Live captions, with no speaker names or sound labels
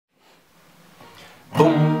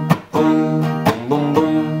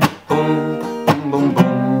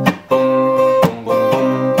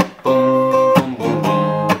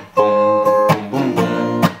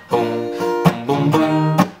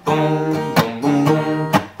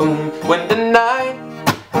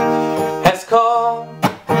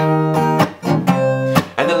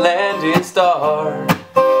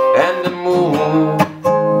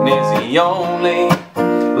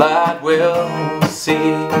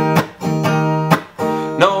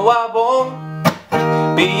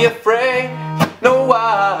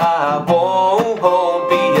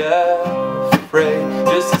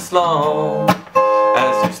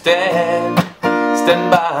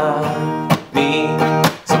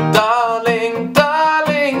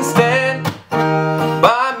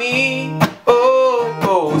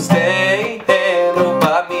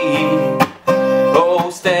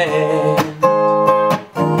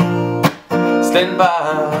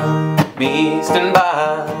stand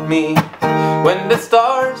by me. When the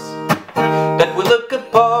stars that we look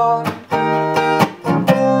upon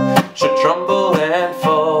should tremble and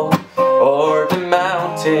fall, or the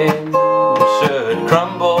mountain should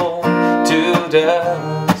crumble to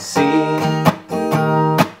the sea,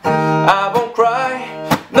 I won't cry,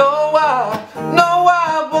 no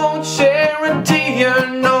I won't share a tear,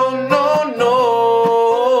 no, no,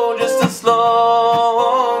 no, just as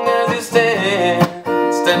long as you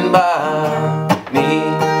stand by me.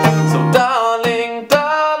 So darling,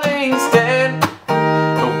 darling, stand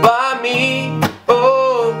by me,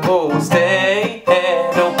 oh, oh, stand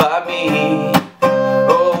by me,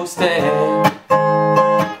 oh, stand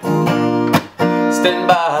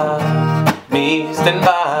by me, stand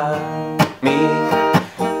by me.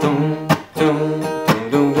 Doom, doom,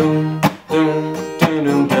 doom, doom, doom,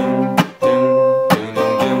 doom, doom, doom, doom, doom,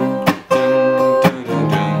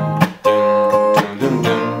 doom, doom,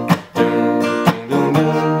 doom,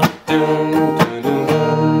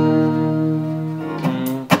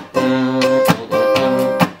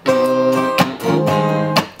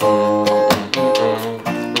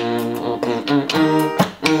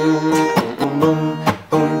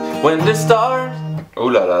 when the stars, ooh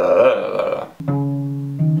la la la la la la.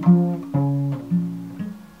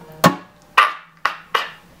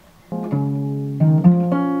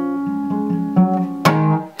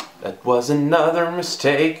 That was another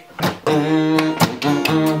mistake.